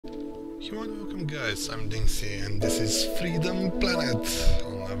Human welcome guys, I'm DinXy and this is Freedom Planet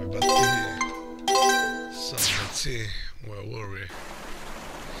on Avibat TV. So let's see, where were we?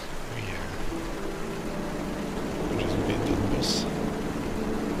 Oh yeah. Just beat that boss.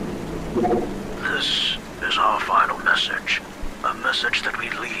 This is our final message. A message that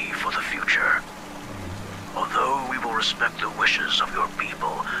we leave for the future. Although we will respect the wishes of your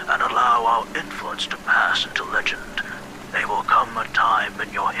people and allow our influence to pass into legend, there will come a time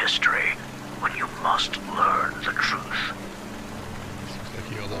in your history when you must learn the truth.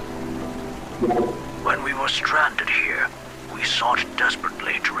 When we were stranded here, we sought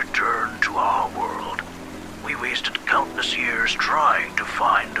desperately to return to our world. We wasted countless years trying to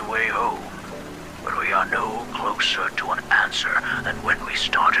find a way home, but we are no closer to an answer than when we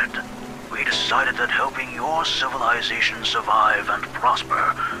started. We decided that helping your civilization survive and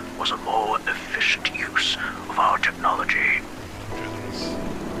prosper was a more efficient use of our technology.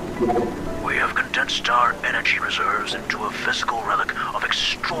 We have condensed our energy reserves into a physical relic of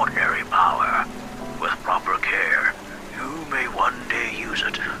extraordinary power. With proper care, you may one day use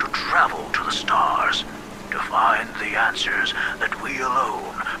it to travel to the stars, to find the answers that we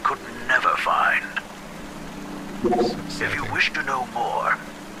alone could never find. If you wish to know more,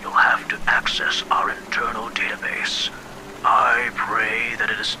 you'll have to access our internal database. I pray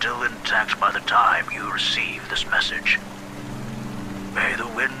that it is still intact by the time you receive this message. May the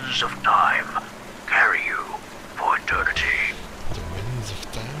winds of time carry you for eternity. The winds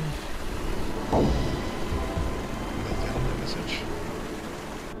of time? That's the end of the message.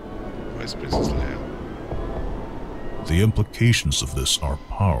 Where's Princess Leia? The implications of this are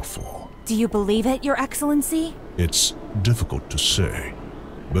powerful. Do you believe it, Your Excellency? It's difficult to say.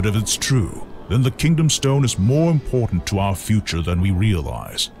 But if it's true, then the Kingdom Stone is more important to our future than we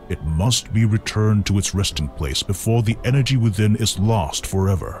realize. It must be returned to its resting place before the energy within is lost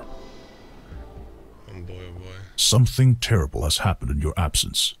forever. Oh boy, oh boy. Something terrible has happened in your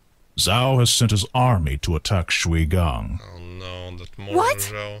absence. Zhao has sent his army to attack Shuigang. Oh no, that more What?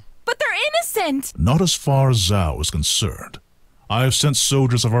 Zhao. But they're innocent! Not as far as Zhao is concerned. I have sent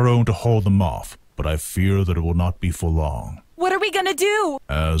soldiers of our own to haul them off, but I fear that it will not be for long. What are we gonna do?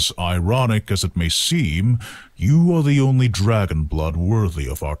 As ironic as it may seem, you are the only dragon blood worthy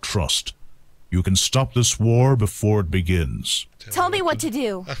of our trust. You can stop this war before it begins. Tell me what to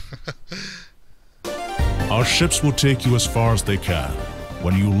do. Our ships will take you as far as they can.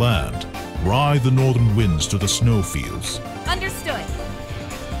 When you land, ride the northern winds to the snowfields. Understood.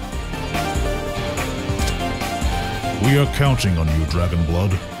 We are counting on you, dragon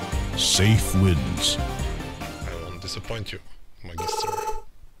blood. Safe winds. I won't disappoint you, Magister.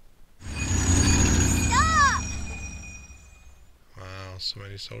 Stop! Wow, so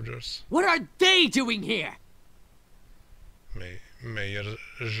many soldiers. What are they doing here? Mayor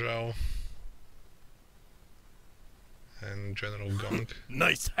Zhao. And General Gong.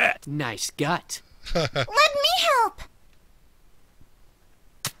 Nice hat. Nice gut. Let me help!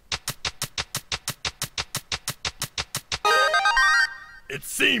 It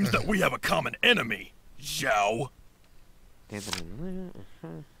seems that we have a common enemy, Zhao.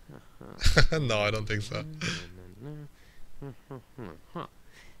 No, I don't think so.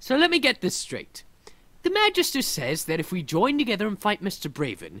 So let me get this straight. The Magister says that if we join together and fight Mr.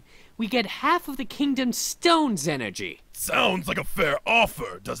 Braven, we get half of the Kingdom Stone's energy. Sounds like a fair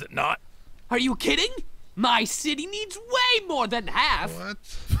offer, does it not? Are you kidding? My city needs way more than half. What?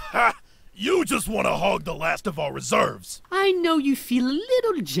 Ha! You just want to hog the last of our reserves. I know you feel a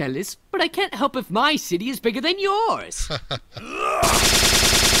little jealous, but I can't help if my city is bigger than yours.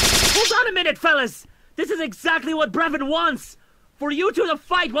 Hold on a minute, fellas! This is exactly what Brevin wants! For you two to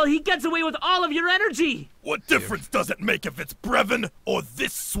fight while he gets away with all of your energy! What difference does it make if it's Brevin or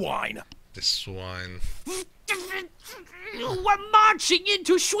this swine? This swine. We're marching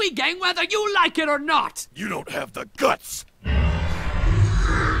into Shuigang whether you like it or not. You don't have the guts.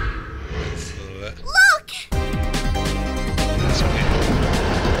 Look! That's okay.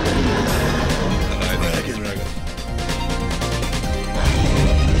 The dragon.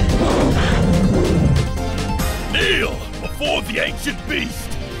 Kneel before the ancient beast.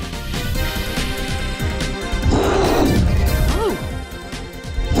 Oh.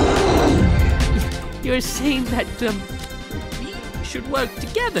 You're saying that, we should work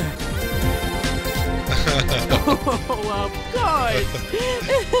together. Oh, of course.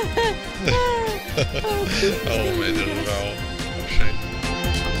 Oh, Major Zhao. Oh, shit.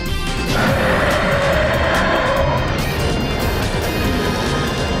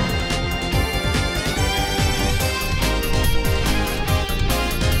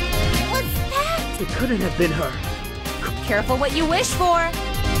 What's that? It couldn't have been her. Careful what you wish for.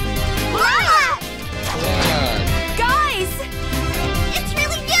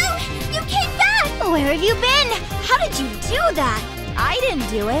 Where have you been? How did you do that? I didn't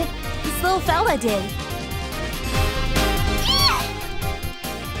do it. This little fella did.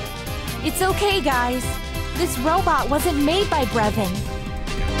 It's okay, guys. This robot wasn't made by Brevin.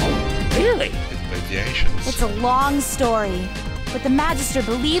 Really? It's by the ancients. It's a long story, but the Magister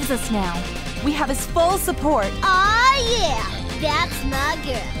believes us now. We have his full support. Aw, yeah. That's my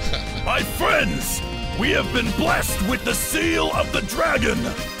girl. My friends, we have been blessed with the seal of the dragon.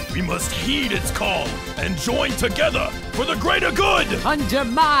 We must heed its call and join together for the greater good. Under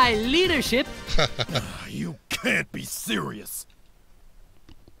my leadership. You can't be serious.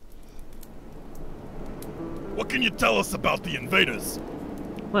 What can you tell us about the invaders?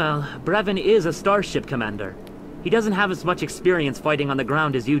 Well, Brevin is a starship commander. He doesn't have as much experience fighting on the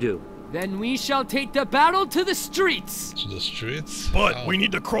ground as you do. Then we shall take the battle to the streets. To the streets? But How? we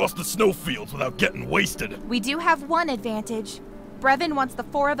need to cross the snowfields without getting wasted. We do have one advantage. Brevin wants the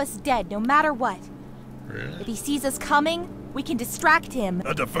 4 of us dead, no matter what. Really? If he sees us coming, we can distract him.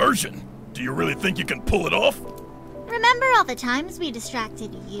 A diversion? Do you really think you can pull it off? Remember all the times we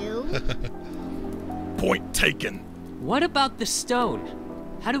distracted you? Point taken. What about the stone?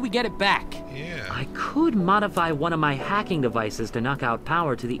 How do we get it back? Yeah. I could modify one of my hacking devices to knock out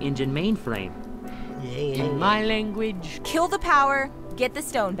power to the engine mainframe. In my language, Kill the power, get the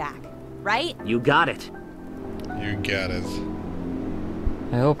stone back. Right? You got it. You got it.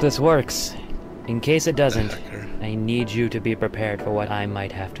 I hope this works. In case it doesn't, Hacker. I need you to be prepared for what I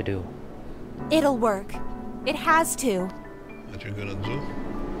might have to do. It'll work. It has to. What you gonna do?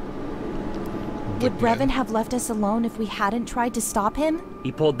 Would Brevin have left us alone if we hadn't tried to stop him?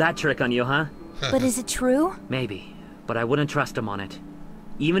 He pulled that trick on you, huh? But is it true? Maybe, but I wouldn't trust him on it.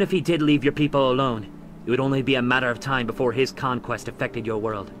 Even if he did leave your people alone, it would only be a matter of time before his conquest affected your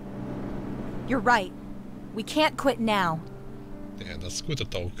world. You're right. We can't quit now. Yeah, that's good to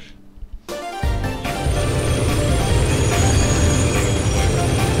talk.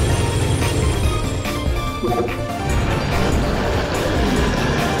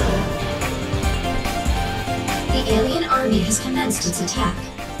 The alien army has commenced its attack.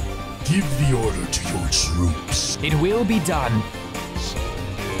 Give the order to your troops. It will be done.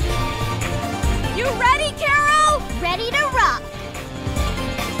 You ready, Carol? Ready to rock.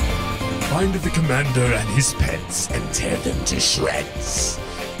 Find the commander and his pets and tear them to shreds.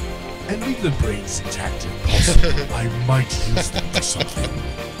 And leave the brains intact if possible. I might use them for something.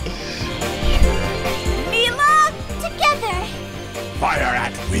 Mila, together. Fire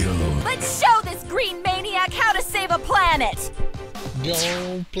at will. Let's show this green maniac how to save a planet.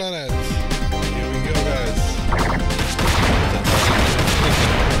 Go planet! Here we go, guys.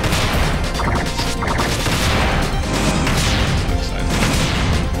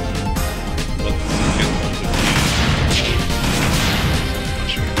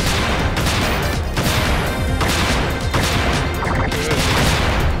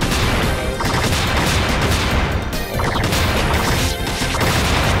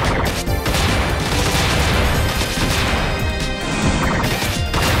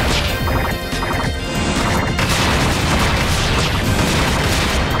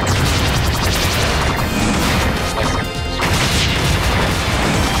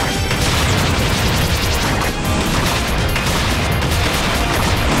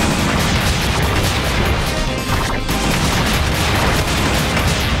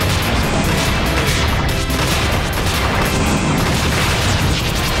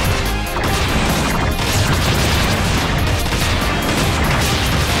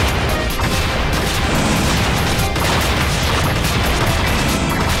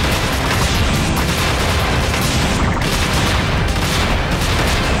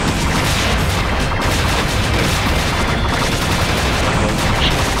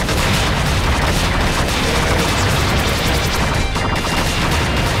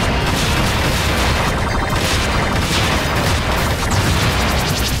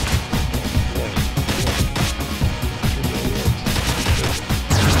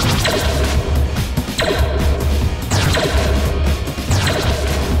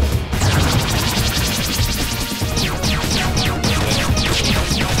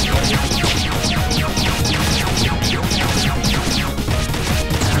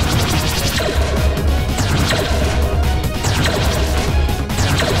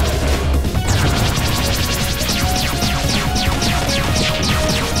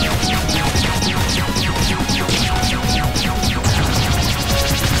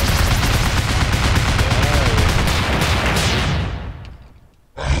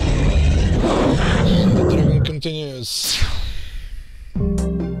 continues.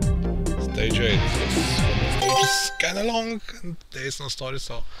 Stage 8. Yes. which is kinda long, and there is no story,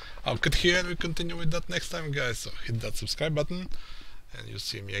 so I'll cut here and we continue with that next time, guys. So hit that subscribe button, and you'll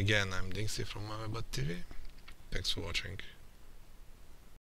see me again. I'm DinXy from TV. Thanks for watching.